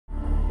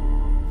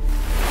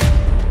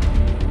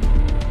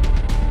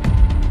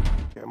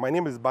My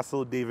name is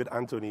Basil David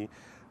Anthony.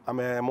 I'm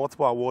a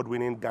multiple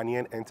award-winning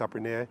Ghanaian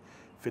entrepreneur,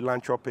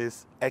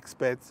 philanthropist,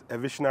 expert, a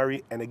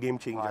visionary, and a game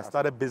changer. I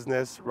started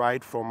business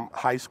right from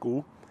high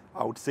school,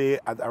 I would say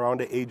at around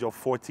the age of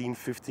 14,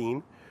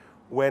 15,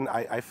 when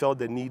I felt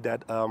the need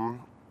that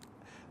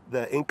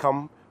the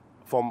income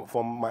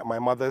from my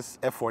mother's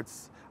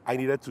efforts, I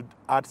needed to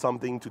add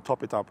something to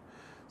top it up.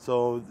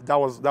 So that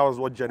was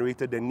what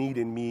generated the need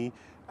in me.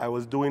 I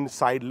was doing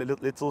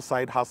little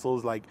side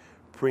hustles like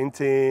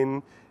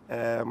printing,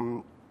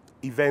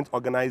 event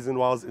organizing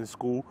while I was in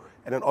school.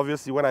 And then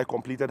obviously when I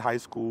completed high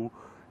school,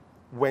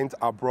 went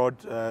abroad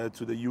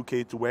to the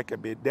UK to work a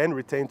bit, then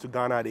returned to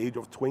Ghana at the age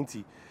of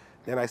 20.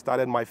 Then I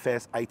started my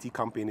first IT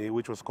company,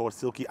 which was called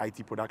Silky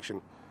IT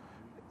Production.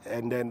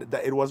 And then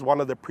it was one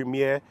of the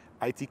premier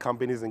IT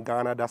companies in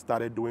Ghana that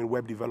started doing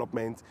web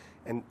development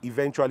and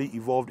eventually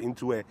evolved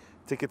into a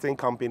ticketing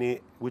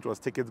company, which was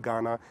Tickets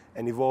Ghana,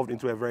 and evolved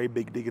into a very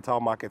big digital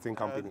marketing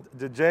company.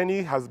 The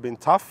journey has been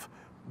tough,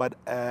 but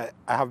I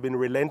have been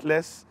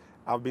relentless.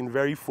 I've been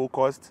very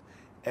focused,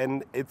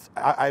 and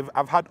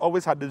I've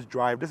always had this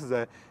drive.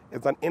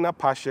 It's an inner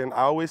passion.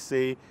 I always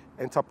say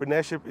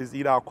entrepreneurship is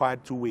either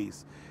acquired two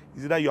ways.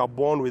 It's either you are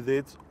born with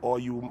it or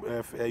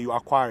you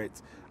acquire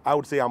it. I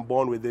would say I'm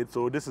born with it,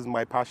 so this is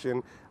my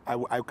passion.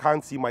 I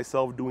can't see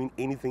myself doing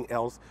anything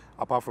else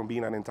apart from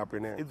being an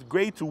entrepreneur. It's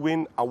great to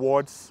win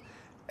awards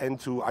and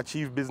to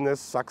achieve business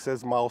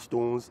success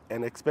milestones,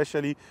 and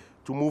especially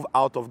to move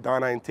out of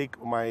Ghana and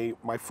take my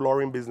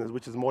flooring business,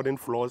 which is Modern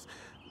Floors,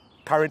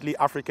 currently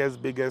Africa's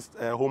biggest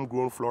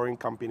homegrown flooring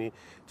company,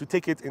 to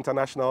take it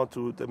international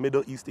to the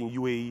Middle East in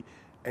UAE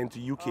and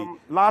to UK.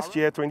 Last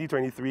year,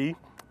 2023,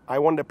 I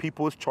won the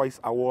People's Choice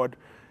Award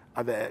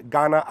at the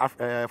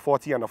Ghana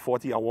 40 Under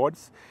 40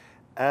 Awards.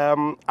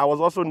 I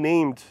was also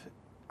named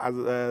as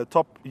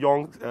top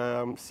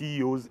young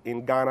CEOs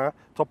in Ghana,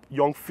 top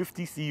young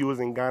 50 CEOs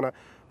in Ghana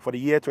for the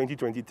year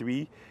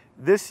 2023.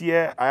 This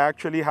year, I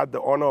actually had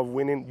the honor of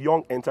winning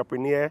Young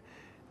Entrepreneur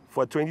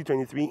for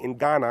 2023 in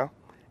Ghana.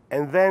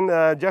 And then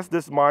just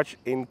this March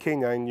in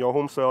Kenya, in your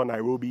home soil,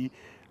 Nairobi,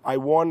 I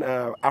won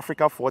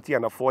Africa 40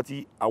 Under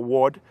 40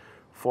 Award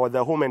for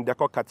the home and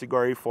decor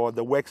category for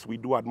the works we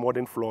do at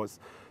Modern Floors.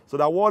 So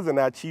the awards and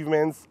the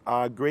achievements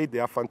are great, they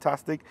are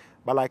fantastic,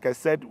 but like I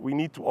said, we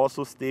need to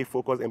also stay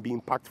focused and be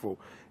impactful,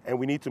 and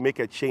we need to make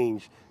a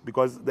change,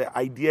 because the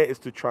idea is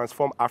to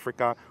transform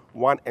Africa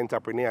one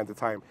entrepreneur at a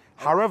time.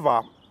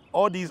 However,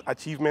 all these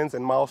achievements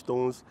and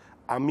milestones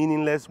are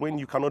meaningless when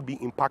you cannot be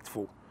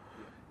impactful.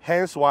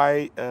 Hence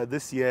why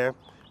this year,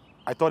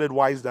 I thought it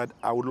wise that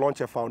I would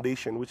launch a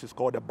foundation, which is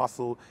called the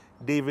Basil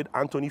David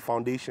Anthony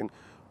Foundation,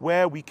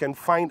 where we can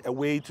find a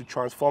way to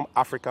transform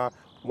Africa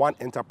one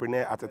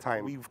entrepreneur at a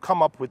time. We've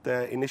come up with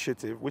an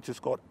initiative which is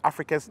called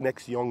Africa's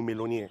Next Young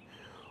Millionaire.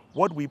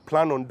 What we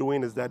plan on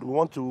doing is that we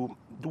want to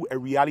do a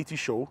reality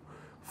show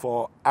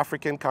for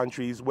African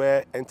countries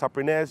where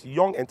entrepreneurs,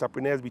 young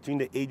entrepreneurs between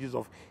the ages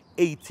of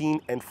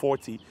 18 and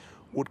 40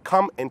 would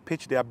come and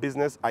pitch their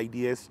business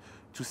ideas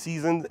to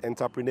seasoned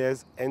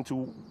entrepreneurs and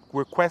to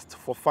request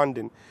for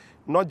funding,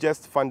 not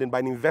just funding,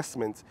 but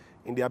investment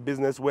in their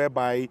business,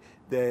 whereby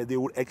they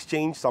would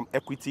exchange some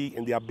equity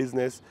in their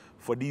business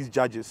for these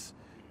judges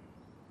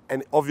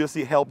and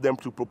obviously help them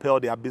to propel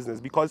their business.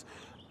 Because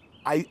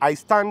I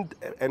stand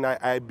and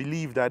I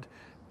believe that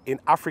in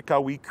Africa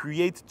we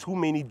create too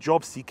many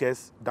job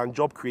seekers than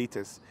job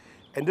creators.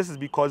 And this is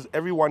because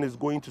everyone is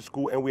going to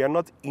school and we are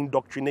not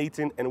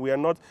indoctrinating and we are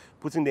not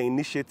putting the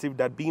initiative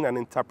that being an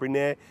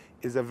entrepreneur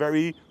is a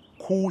very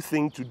cool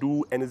thing to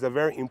do and is a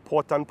very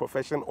important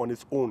profession on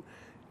its own,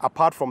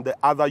 apart from the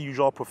other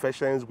usual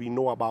professions we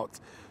know about.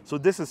 So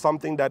this is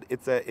something that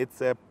it's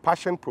a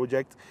passion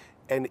project,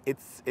 and it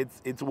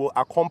will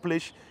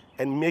accomplish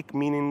and make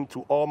meaning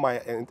to all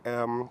my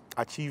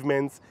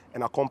achievements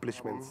and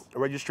accomplishments.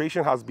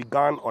 Registration has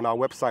begun on our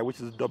website, which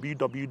is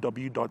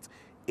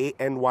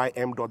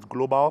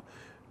www.anym.global.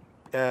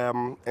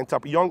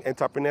 Young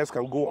entrepreneurs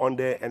can go on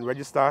there and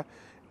register,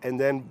 and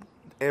then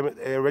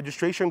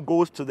registration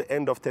goes to the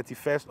end of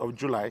 31st of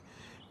July,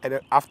 and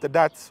then after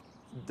that,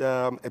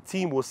 a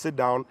team will sit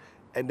down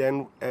and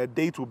then a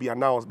date will be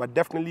announced. But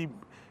definitely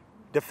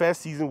the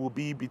first season will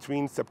be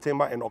between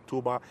September and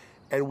October,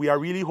 and we are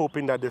really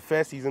hoping that the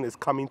first season is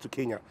coming to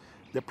Kenya.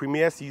 The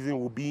premiere season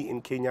will be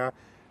in Kenya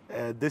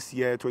this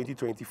year,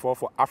 2024,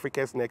 for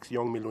Africa's Next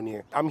Young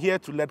Millionaire. I'm here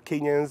to let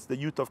Kenyans, the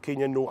youth of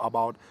Kenya, know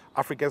about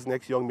Africa's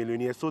Next Young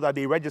Millionaire so that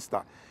they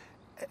register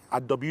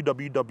at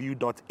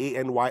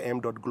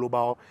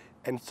www.anym.global,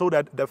 and so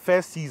that the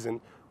first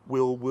season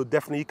will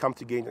definitely come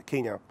to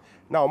Kenya.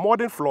 Now,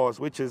 Modern Floors,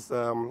 which is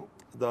the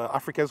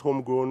Africa's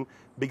homegrown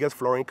biggest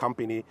flooring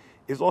company,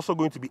 is also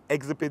going to be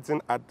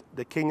exhibiting at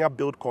the Kenya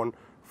BuildCon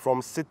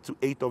from 6th to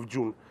 8th of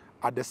June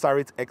at the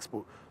Sarit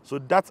Expo. So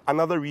that's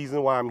another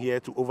reason why I'm here,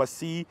 to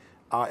oversee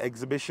our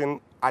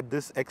exhibition at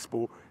this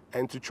expo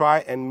and to try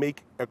and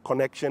make a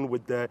connection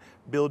with the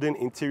building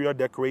interior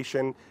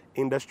decoration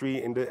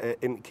industry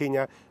in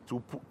Kenya to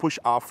push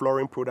our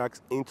flooring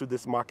products into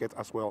this market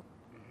as well.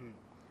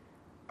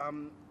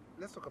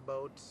 let's talk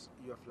about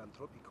your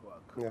philanthropic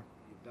work. Yeah.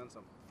 You've done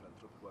some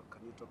philanthropic work.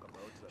 Can you talk about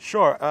that?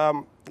 Sure.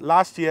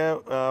 Last year,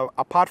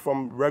 apart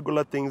from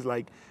regular things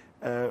like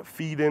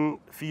feeding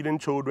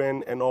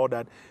children and all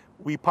that,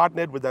 we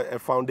partnered with a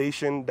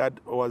foundation that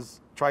was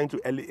trying to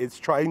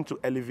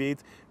elevate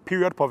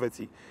period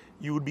poverty.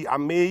 You would be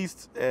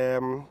amazed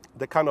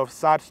the kind of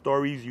sad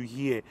stories you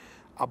hear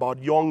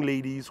about young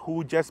ladies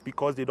who, just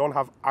because they don't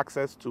have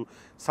access to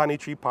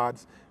sanitary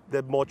pads,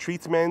 the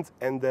maltreatment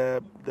and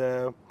the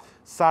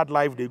sad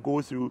life they go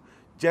through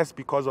just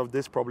because of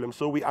this problem.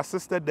 So we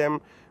assisted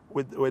them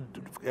with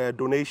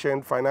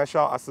donation,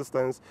 financial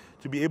assistance,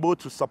 to be able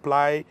to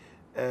supply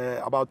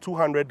about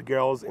 200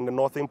 girls in the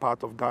northern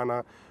part of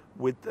Ghana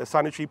with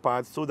sanitary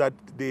pads, so that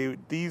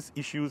these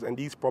issues and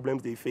these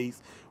problems they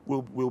face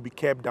will be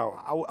kept down.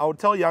 I would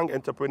tell young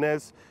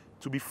entrepreneurs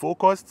to be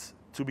focused,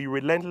 to be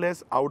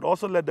relentless. I would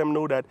also let them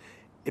know that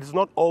it's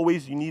not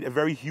always you need a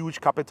very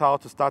huge capital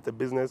to start a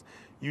business.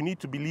 You need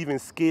to believe in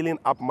scaling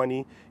up money.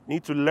 You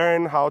need to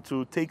learn how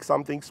to take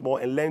something small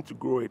and learn to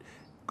grow it.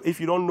 If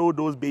you don't know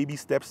those baby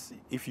steps,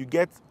 if you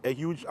get a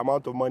huge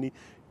amount of money,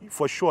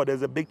 for sure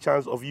there's a big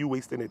chance of you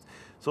wasting it.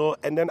 So,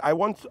 and then I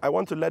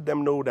want to let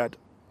them know that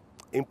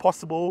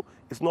impossible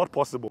is not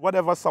possible.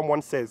 Whatever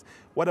someone says,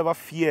 whatever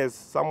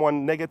fears,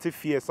 negative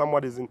fears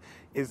someone is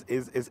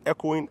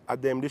echoing at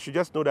them, they should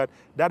just know that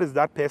that is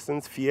that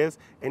person's fears,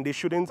 and they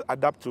shouldn't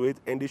adapt to it,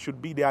 and they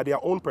are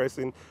their own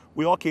person.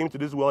 We all came to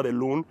this world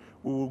alone.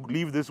 We will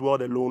leave this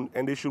world alone,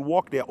 and they should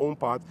walk their own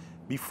path,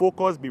 be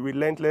focused, be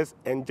relentless,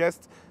 and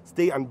just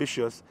stay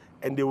ambitious,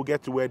 and they will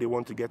get to where they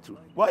want to get to.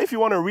 Well, if you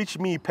want to reach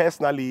me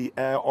personally,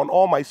 on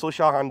all my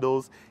social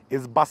handles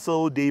is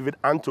Basil David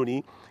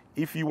Anthony.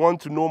 If you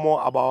want to know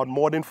more about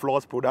Modern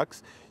Floors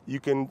products,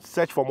 you can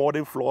search for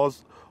Modern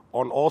Floors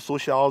on all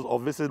socials or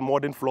visit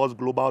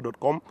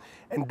modernfloorsglobal.com.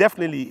 And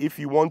definitely, if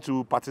you want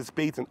to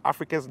participate in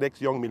Africa's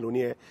Next Young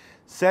Millionaire,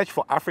 search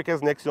for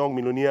Africa's Next Young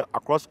Millionaire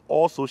across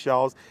all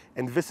socials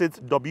and visit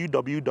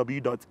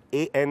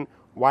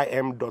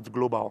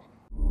www.any.global.